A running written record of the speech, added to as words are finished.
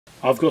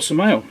I've got some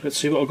mail. Let's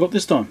see what I've got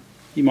this time.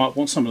 You might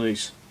want some of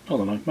these. I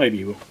don't know, maybe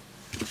you will.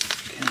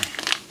 Okay.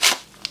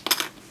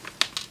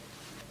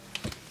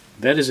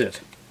 That is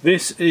it.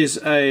 This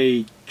is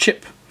a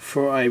chip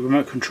for a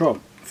remote control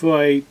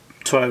for a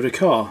Toyota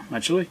car,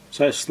 actually.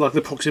 So it's like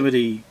the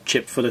proximity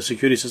chip for the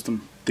security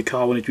system. The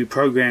car will need to be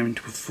programmed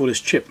for this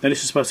chip. Now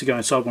this is supposed to go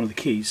inside one of the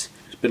keys.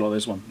 It's a bit like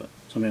this one, but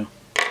somehow.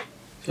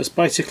 So it's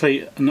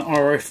basically an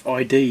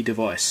RFID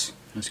device.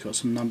 It's got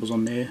some numbers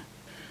on there.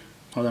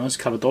 I don't know, it's a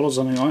couple of dollars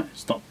or something like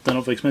that. They're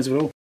not very expensive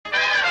at all.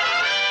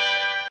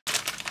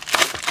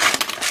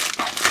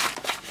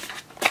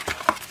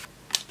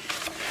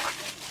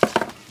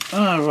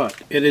 Right,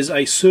 it is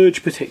a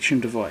surge protection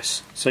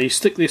device. So you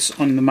stick this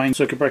on the main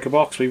circuit breaker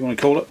box, whatever you want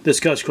to call it. This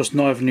goes across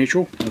neither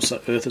neutral, and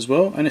also earth as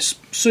well, and it's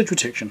surge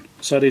protection.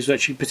 So these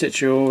actually protect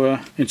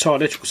your entire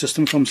electrical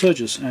system from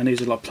surges, and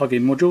these are like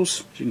plug-in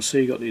modules. As you can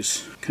see, you've got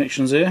these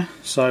connections there.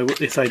 So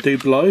if they do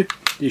blow,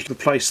 you can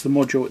replace the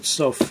module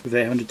itself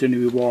without having to do any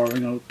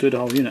rewiring or do the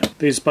whole unit.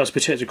 These are supposed to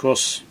protect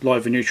across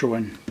live and neutral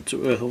and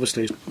to earth,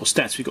 obviously. What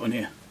stats we got in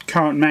here?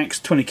 Current max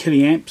 20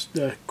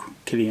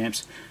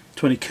 kiloamps.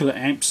 20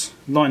 kiloamps,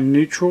 line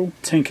neutral,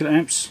 10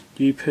 kiloamps,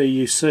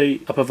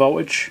 UPUC, upper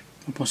voltage,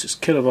 1.6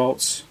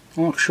 kilovolts.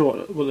 I'm not sure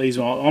what these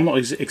are. I'm not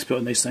an expert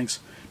in these things.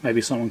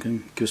 Maybe someone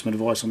can give us some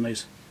advice on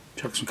these.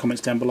 Chuck some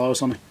comments down below or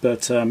something.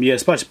 But yeah,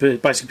 it's basically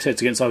protect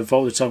against over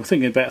voltage. So I'm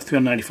thinking about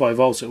 385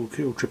 volts it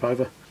will trip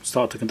over,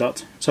 start to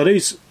conduct. So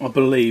these, I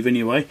believe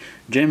anyway,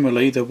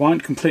 generally they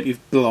won't completely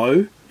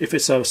blow. If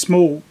it's a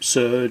small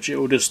surge, it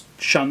will just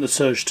shunt the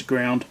surge to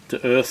ground,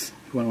 to earth,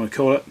 what we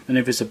call it, and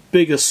if it's a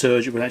bigger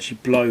surge it will actually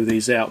blow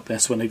these out.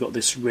 That's when they got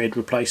this red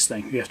replace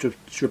thing. You have to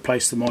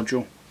replace the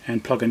module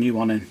and plug a new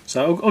one in.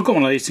 So I've got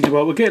one of these thinking,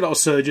 well, we'll get a lot of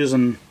surges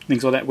and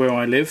things like that where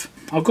I live.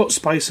 I've got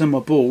space on my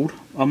board.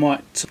 I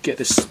might get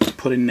this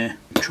put in there,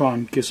 try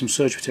and give some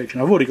surge protection.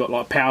 I've already got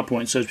like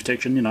PowerPoint surge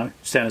protection, you know,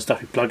 standard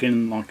stuff you plug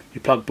in, like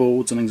your plug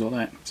boards and things like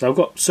that. So I've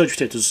got surge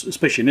protectors,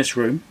 especially in this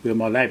room where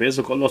my lab is.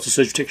 I've got lots of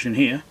surge protection in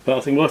here. But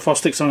I think, well, if I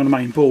stick something on the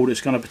main board,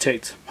 it's going to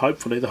protect,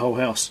 hopefully, the whole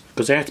house.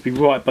 Because they have to be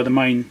right by the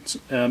main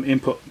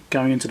input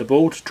going into the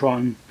board to try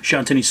and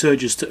shunt any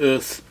surges to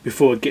earth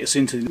before it gets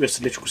into the rest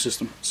of the electrical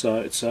system. So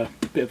it's a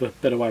bit of a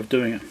better way of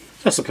doing it.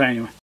 That's the plan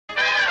anyway.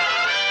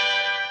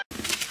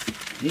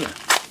 Yeah.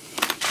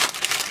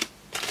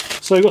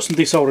 So we've got some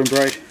desoldering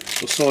braid.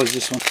 What size is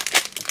this one?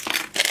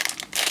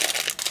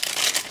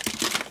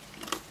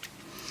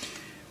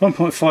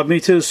 1.5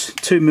 metres,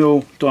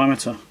 2mm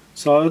diameter.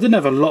 So I didn't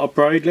have a lot of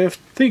braid left.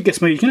 I think it gets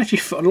me, you can actually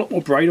fit a lot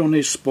more braid on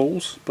these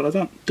spools, but I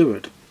don't do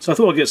it. So I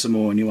thought I'd get some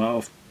more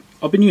anyway.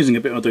 I've been using a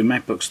bit when I do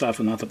MacBook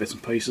stuff and other bits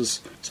and pieces.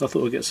 So I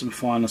thought I'd get some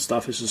finer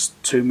stuff. This is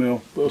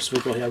 2mm. What else have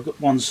we got here? I've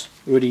got ones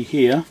already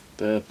here.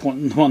 They're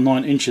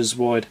 0.19 inches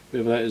wide,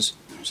 whatever that is.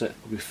 Is that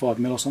probably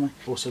 5mm or something?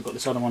 Also got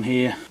this other one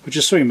here, which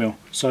is 3mm.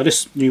 So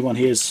this new one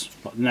here is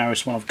like the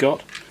narrowest one I've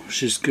got,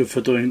 which is good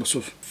for doing lots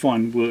of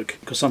fine work,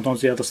 because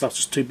sometimes the other stuff's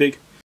just too big.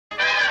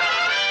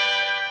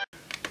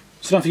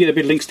 So don't forget to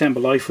be links down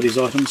below for these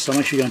items, so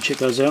make sure you go and check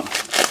those out.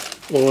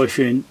 Or if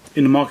you're in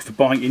the market for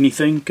buying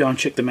anything, go and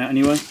check them out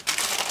anyway.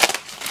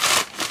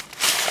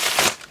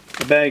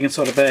 A bag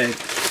inside a bag.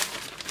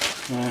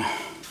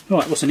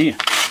 Right, what's in here?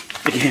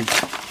 Again,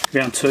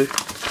 round 2.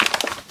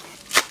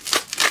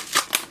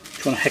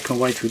 Trying to hack my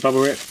way through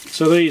bubble wrap.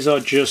 So these are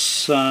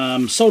just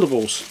solder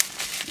balls.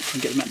 I can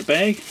get them out the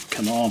bag.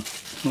 Come on.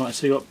 Right,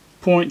 so you got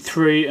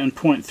 0.3 and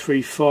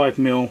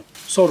 0.35mm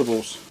solder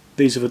balls.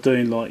 These are for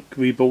doing like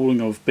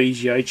reballing of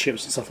BGA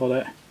chips and stuff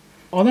like that.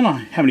 I don't know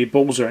how many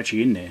balls are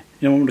actually in there.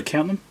 You want me to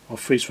count them? I'll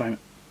freeze frame it.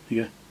 There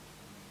you go.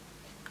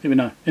 Let me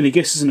know. Any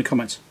guesses in the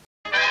comments?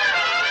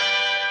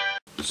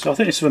 So I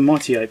think it's for a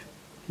Mighty Ape.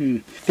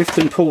 Lift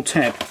and pull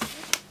tab.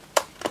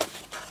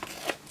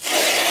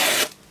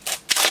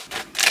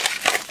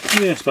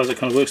 Yeah, I suppose that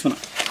kind of works, doesn't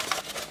it?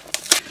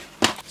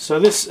 So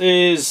this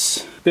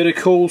is Better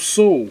Call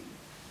Saul,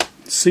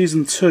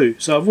 Season 2.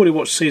 So I've already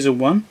watched Season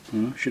 1.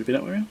 Oh, should it be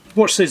that way around?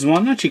 Watched Season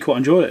 1, I actually quite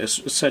enjoyed it.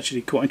 It's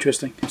actually quite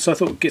interesting. So I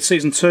thought we'd get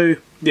Season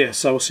 2. Yeah,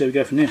 so we'll see how we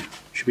go from there.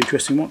 Should be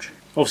interesting to watch.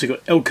 Obviously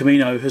got El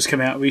Camino has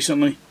come out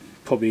recently.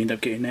 Probably end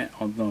up getting that,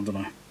 I don't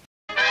know.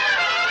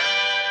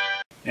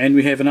 And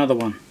we have another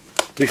one.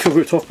 We feel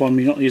ripped off by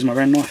me not using my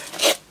round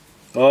knife.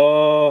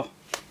 Oh,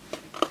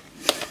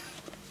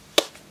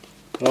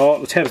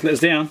 the tab's let us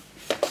down.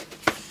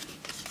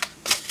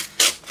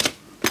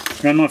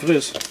 Round knife it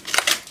is.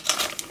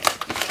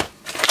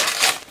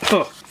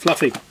 Oh,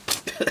 fluffy.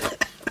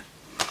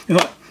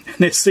 Right, and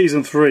there's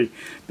Season 3,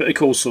 Better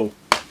Call Saul.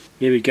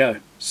 Here we go.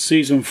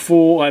 Season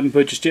 4, I haven't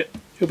purchased yet.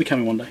 It'll be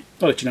coming one day.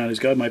 I'll let you know how these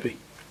go, maybe.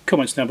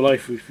 Comments down below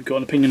if you've got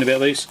an opinion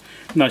about these.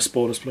 No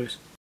spoilers, please.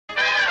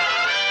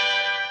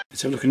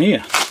 Let's have a look in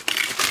here.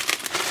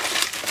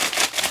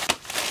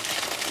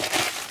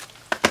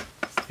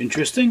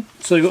 Interesting.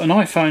 So you've got an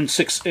iPhone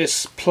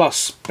 6s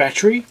Plus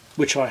battery,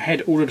 which I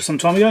had ordered some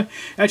time ago.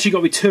 Actually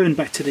got returned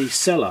back to the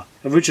seller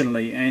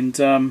originally, and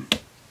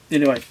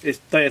anyway,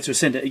 they had to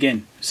send it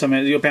again.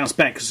 Something you'll bounce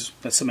back because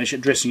that's some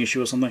dressing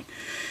issue or something.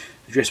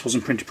 address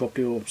wasn't printed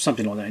properly or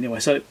something like that anyway.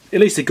 So at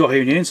least it got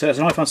here in the end. So that's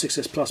an iPhone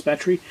 6s Plus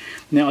battery.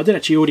 Now I did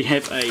actually already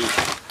have a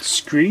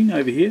screen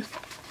over here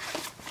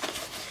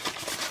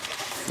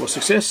for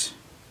 6s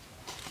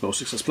or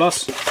 6s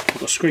Plus. I've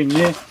got a screen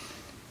there.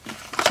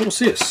 So what's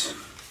this?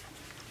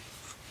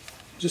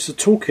 Is this a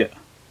toolkit?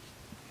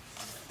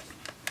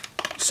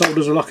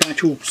 Solders are like an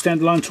actual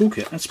standalone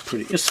toolkit. That's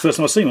pretty. It's the first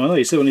time I've seen one. I know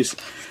you see one of these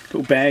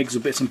little bags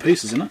of bits and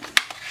pieces in it.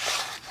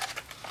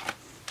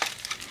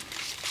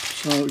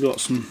 So we've got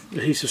some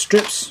adhesive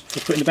strips for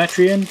putting the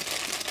battery in.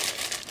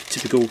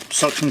 Typical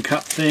suction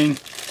cup thing.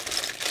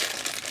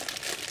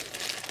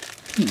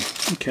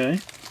 Okay.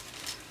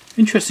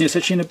 Interesting, it's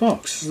actually in a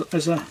box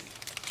as a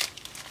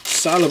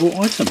saleable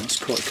item.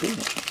 That's quite cool.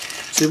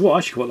 See, what I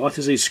actually quite like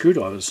is these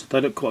screwdrivers. They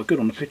look quite good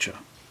on the picture.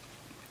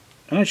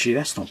 And actually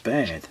that's not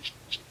bad.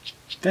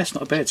 That's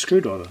not a bad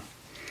screwdriver.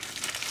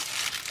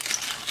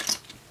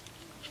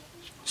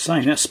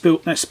 Same, that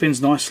spins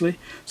nicely.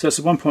 So that's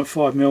a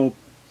 1.5mm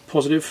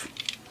positive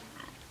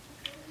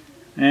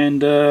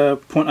and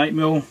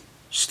 0.8mm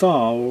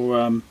star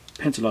or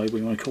pentalobe,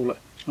 we want to call it.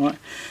 Alright,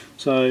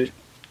 so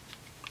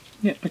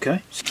yeah,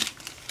 okay.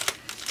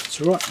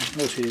 It's alright.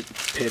 Obviously a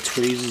pair of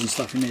tweezers and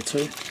stuff in there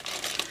too.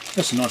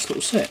 That's a nice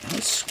little set.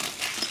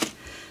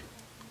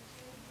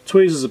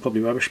 Tweezers are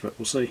probably rubbish, but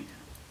we'll see.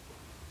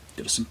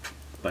 Get some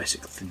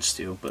basic thin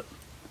steel, but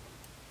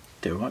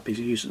they might be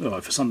used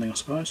alright for something, I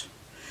suppose.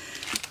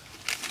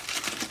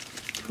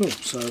 Cool,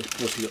 so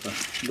obviously got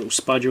the little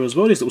spudger as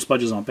well. These little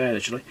spudgers aren't bad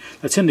actually.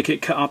 They tend to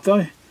get cut up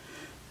though,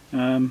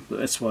 but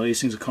that's why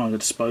these things are kind of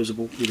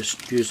disposable. You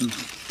just use them,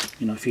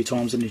 you know, a few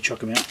times and you chuck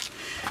them out.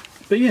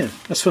 But yeah,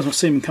 that's the first time I've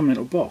seen them come in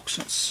a little box.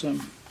 That's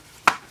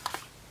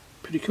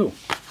pretty cool.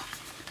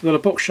 I've got a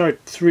box showed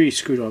 3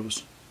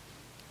 screwdrivers.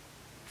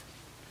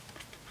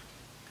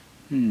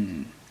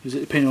 Does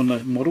it depend on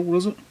the model,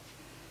 does it?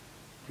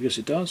 I guess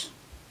it does.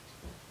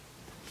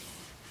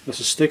 That's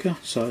a sticker,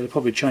 so they'll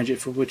probably change it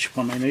for which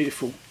one they need it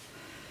for.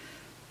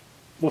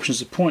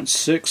 Options are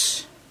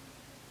 0.6,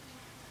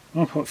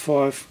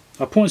 1.5,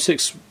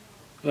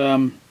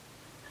 0.6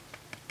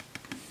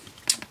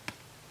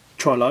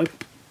 trilobe.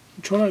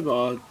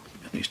 Trilobe?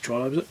 I think it's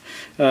trilobe, is it?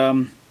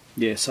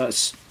 Yeah, so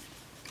it's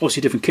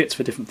obviously different kits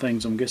for different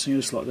things, I'm guessing,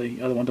 just like the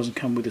other one doesn't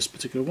come with this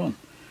particular one.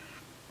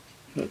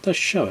 But it does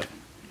show it.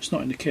 It's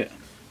not in the kit.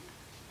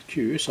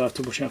 Curious, I have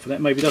to watch out for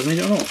that. Maybe it doesn't need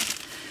it or not.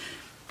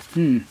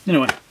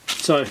 Anyway,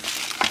 so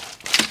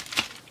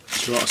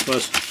that's right, I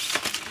suppose.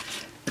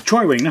 A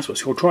tri-ring, that's what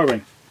it's called,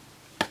 tri-ring.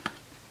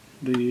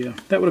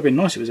 That would have been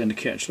nice if it was in the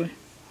kit actually.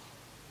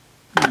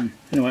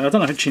 Anyway, I don't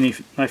know if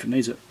it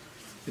needs it.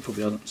 It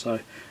probably doesn't. So,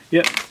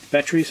 yep,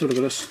 battery, so look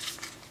at this.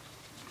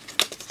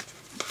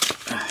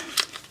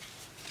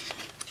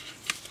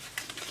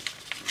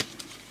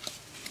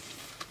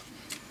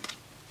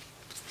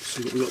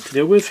 See what we've got to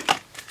deal with.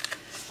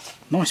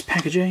 Nice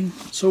packaging,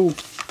 it's all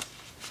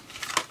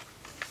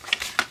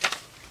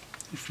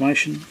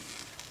information,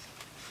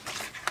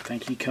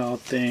 thank you card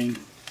thing,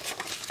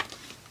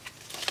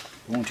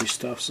 warranty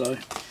stuff. So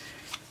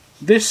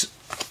this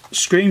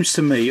screams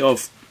to me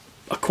of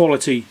a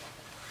quality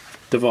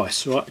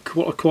device, right? A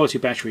quality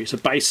battery. It's a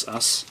base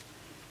US,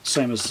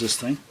 same as this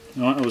thing,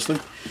 right? Obviously,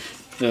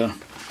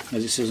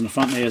 as it says on the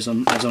front there, as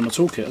on the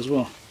toolkit as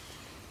well,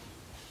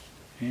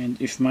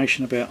 and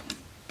information about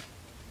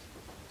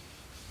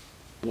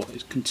what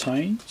it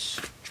contains.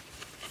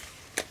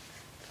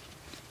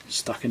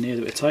 Stuck in there, a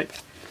bit of tape.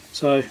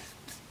 So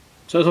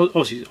it's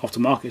obviously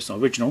aftermarket, it's not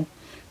original,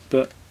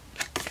 but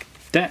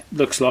that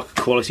looks like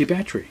a quality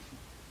battery,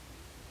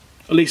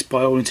 at least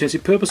by all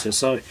intensive purposes.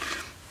 So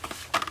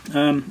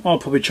I'll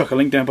probably chuck a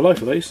link down below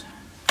for these.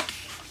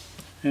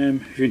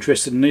 If you're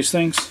interested in these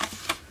things,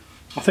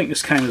 I think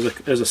this came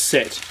as a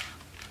set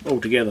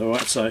altogether,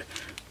 right? So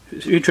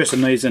if you're interested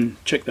in these, then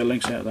check the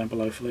links out down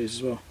below for these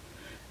as well.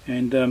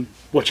 And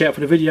watch out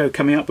for the video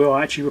coming up where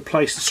I actually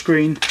replace the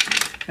screen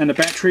and the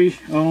battery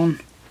on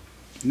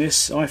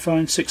this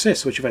iPhone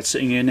 6s, which I've had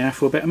sitting here now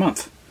for about a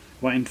month,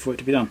 waiting for it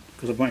to be done,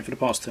 because I'm waiting for the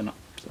parts to turn up.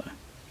 So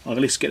I'll at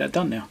least get that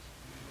done now.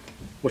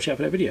 Watch out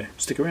for that video,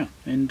 stick around,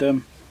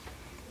 and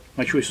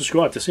make sure you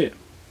subscribe to see it.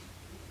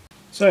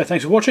 So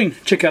thanks for watching.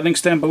 Check out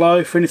links down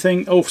below for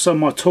anything. Also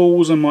my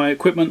tools and my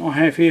equipment I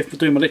have here for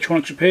doing my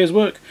electronics repairs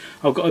work.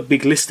 I've got a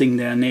big listing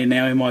down there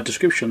now in my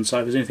description, so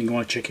if there's anything you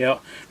want to check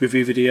out,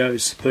 review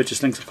videos,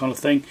 purchase links, that kind of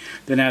thing,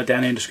 they're now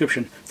down in the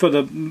description. For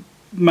the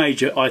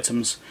major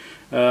items,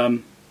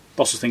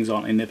 lots of things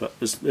aren't in there, but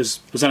there's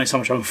only so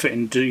much I can fit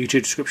in the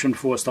YouTube description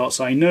before I start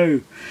saying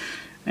no.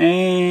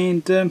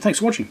 And thanks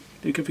for watching.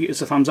 Don't forget to give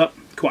us a thumbs up,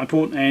 quite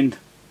important, and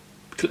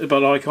click the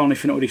bell icon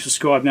if you're not already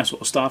subscribed and that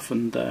sort of stuff,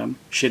 and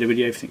share the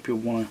video if you think people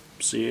want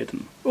to see it,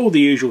 and all the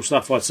usual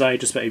stuff I'd say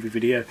just about every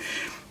video.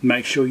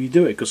 Make sure you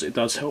do it because it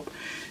does help.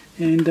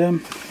 And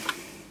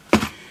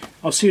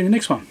I'll see you in the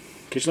next one.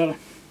 Catch you later.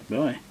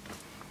 Bye.